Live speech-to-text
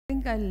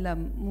think I'll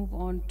move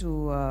on to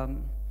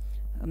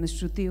Ms.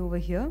 Shruthi over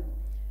here.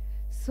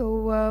 So,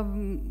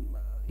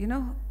 you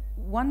know,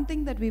 one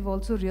thing that we've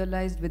also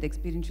realized with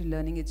experiential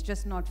learning, it's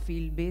just not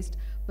field-based,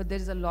 but there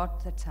is a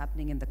lot that's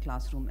happening in the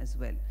classroom as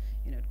well.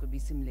 You know, it could be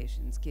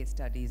simulations, case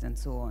studies, and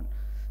so on.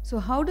 So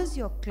how does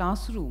your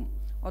classroom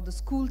or the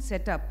school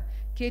setup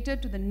cater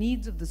to the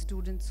needs of the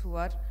students who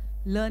are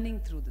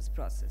learning through this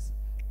process?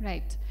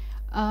 Right.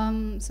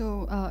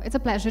 It's a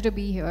pleasure to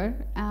be here.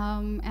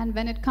 And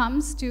when it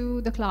comes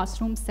to the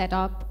classroom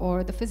setup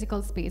or the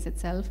physical space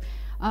itself,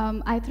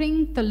 I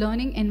think the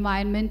learning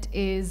environment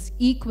is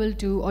equal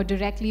to or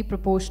directly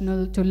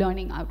proportional to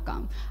learning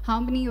outcome. How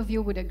many of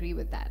you would agree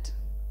with that?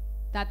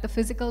 That the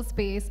physical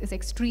space is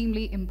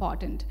extremely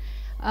important.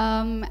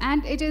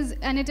 And it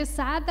is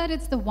sad that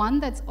it's the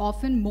one that's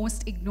often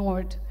most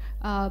ignored.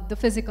 The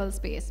physical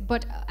space.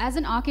 But as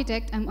an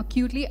architect, I'm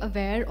acutely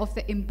aware of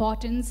the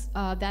importance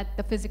that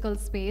the physical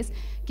space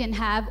can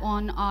have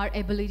on our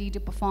ability to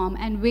perform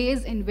and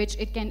ways in which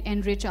it can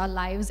enrich our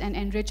lives and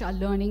enrich our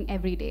learning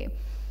every day.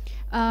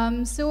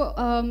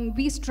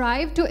 We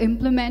strive to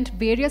implement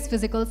various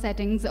physical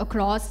settings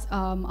across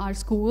our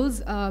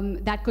schools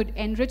that could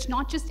enrich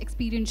not just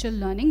experiential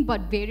learning,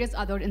 but various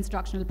other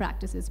instructional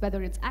practices,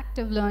 whether it's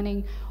active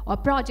learning or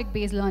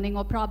project-based learning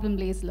or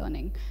problem-based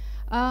learning.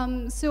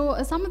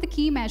 Some of the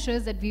key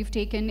measures that we've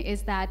taken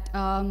is that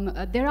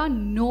there are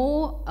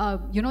no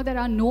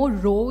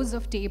rows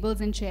of tables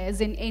and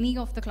chairs in any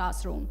of the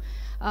classroom,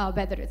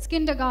 whether it's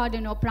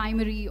kindergarten or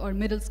primary or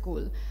middle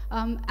school.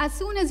 As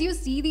soon as you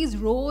see these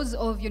rows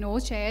of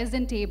chairs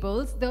and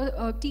tables,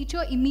 the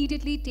teacher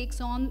immediately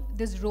takes on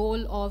this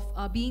role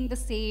of being the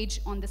sage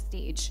on the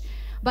stage.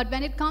 But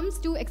when it comes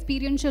to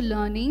experiential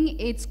learning,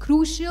 it's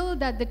crucial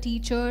that the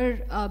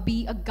teacher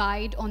be a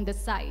guide on the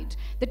side.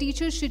 The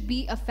teacher should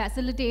be a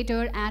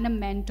facilitator and a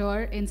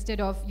mentor instead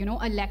of,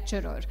 a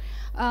lecturer.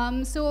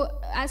 So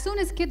as soon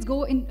as kids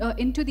go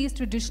into these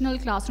traditional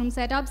classroom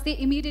setups, they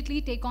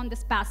immediately take on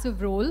this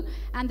passive role,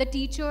 and the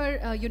teacher,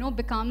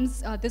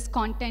 becomes this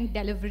content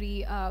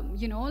delivery,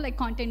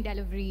 content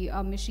delivery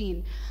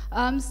machine.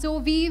 So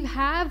we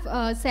have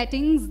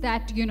settings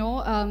that,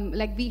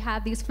 like we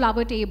have these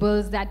flower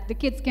tables that the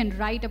kids can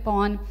write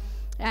upon.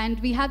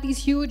 And we have these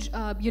huge,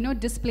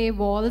 display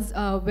walls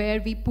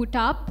where we put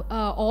up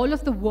all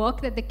of the work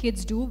that the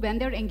kids do when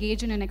they're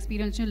engaged in an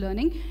experiential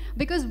learning.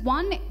 Because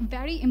one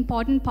very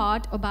important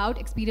part about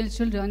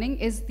experiential learning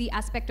is the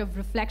aspect of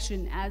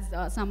reflection,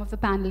 as some of the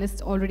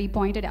panelists already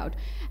pointed out.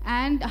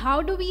 And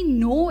how do we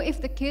know if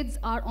the kids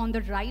are on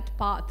the right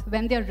path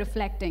when they're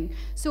reflecting?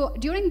 So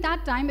during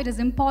that time, it is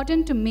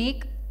important to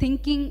make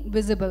thinking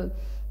visible,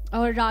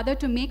 or rather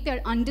to make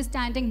their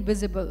understanding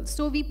visible.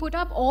 So we put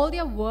up all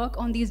their work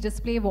on these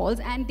display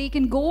walls, and they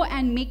can go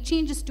and make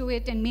changes to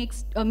it and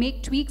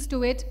make tweaks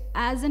to it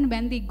as and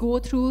when they go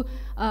through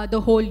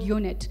the whole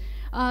unit.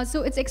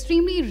 So it's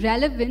extremely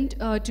relevant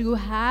to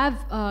have,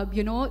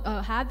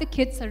 have the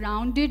kids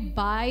surrounded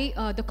by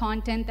the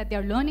content that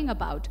they're learning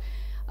about.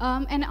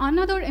 And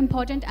another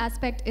important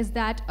aspect is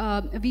that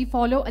we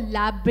follow a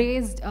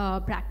lab-based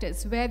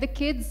practice where the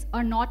kids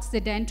are not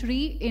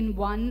sedentary in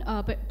one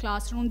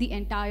classroom the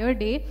entire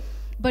day,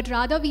 but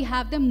rather we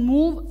have them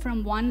move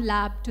from one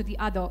lab to the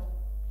other,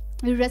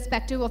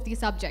 irrespective of the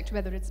subject,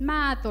 whether it's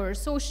math or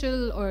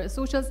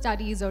social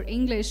studies or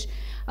English.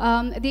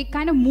 They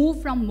kind of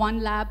move from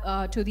one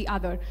lab to the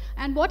other.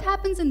 And what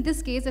happens in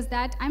this case is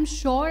that I'm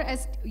sure,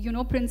 as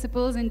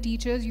principals and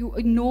teachers, you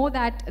know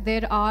that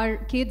there are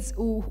kids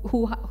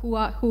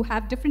who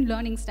have different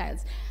learning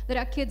styles. There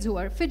are kids who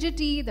are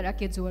fidgety, there are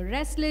kids who are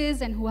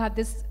restless, and who have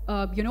this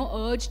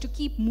urge to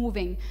keep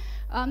moving.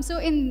 So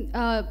in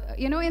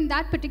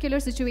that particular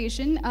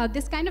situation,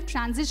 this kind of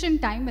transition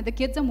time when the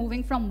kids are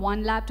moving from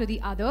one lab to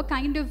the other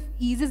kind of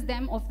eases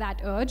them of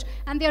that urge,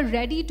 and they're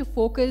ready to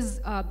focus,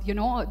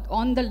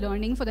 on the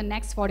learning for the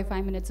next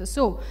 45 minutes or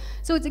so.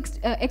 So it's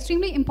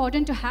extremely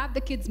important to have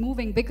the kids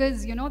moving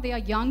because, they are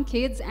young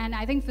kids, and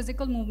I think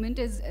physical movement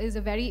is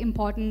a very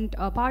important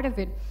part of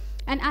it.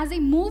 And as they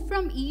move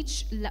from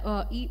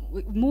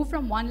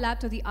one lab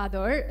to the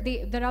other,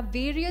 there are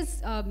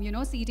various,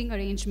 seating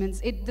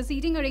arrangements. The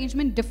seating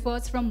arrangement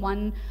differs from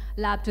one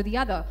lab to the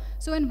other.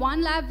 So in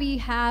one lab, we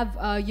have,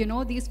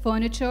 these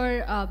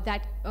furniture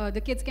that the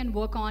kids can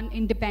work on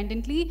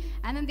independently,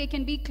 and then they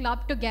can be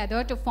clubbed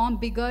together to form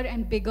bigger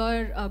and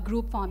bigger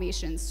group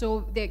formations.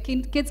 So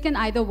kids can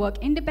either work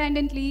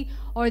independently,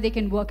 or they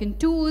can work in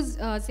twos,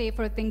 say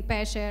for a think,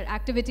 pair, share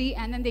activity,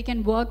 and then they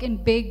can work in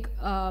big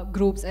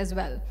groups as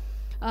well.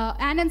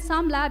 And in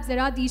some labs, there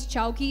are these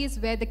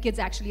chowkis where the kids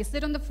actually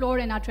sit on the floor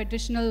in our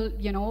traditional,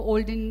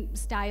 olden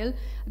style.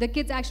 The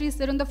kids actually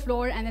sit on the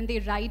floor and then they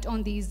write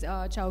on these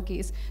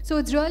chowkis. So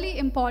it's really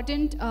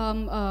important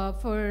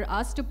for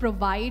us to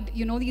provide,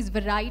 these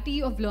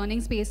variety of learning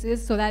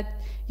spaces so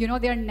that,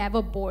 they're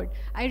never bored.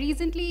 I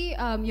recently,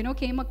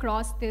 came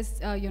across this,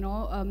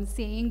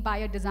 saying by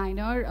a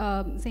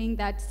designer saying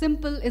that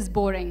simple is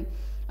boring.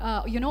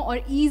 or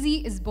easy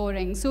is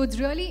boring. So it's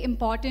really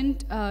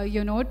important,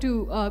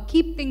 to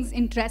keep things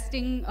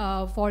interesting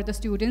for the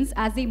students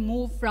as they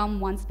move from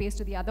one space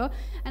to the other.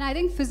 And I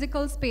think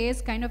physical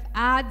space kind of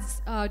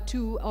adds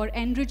to or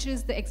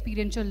enriches the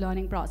experiential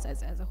learning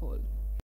process as a whole.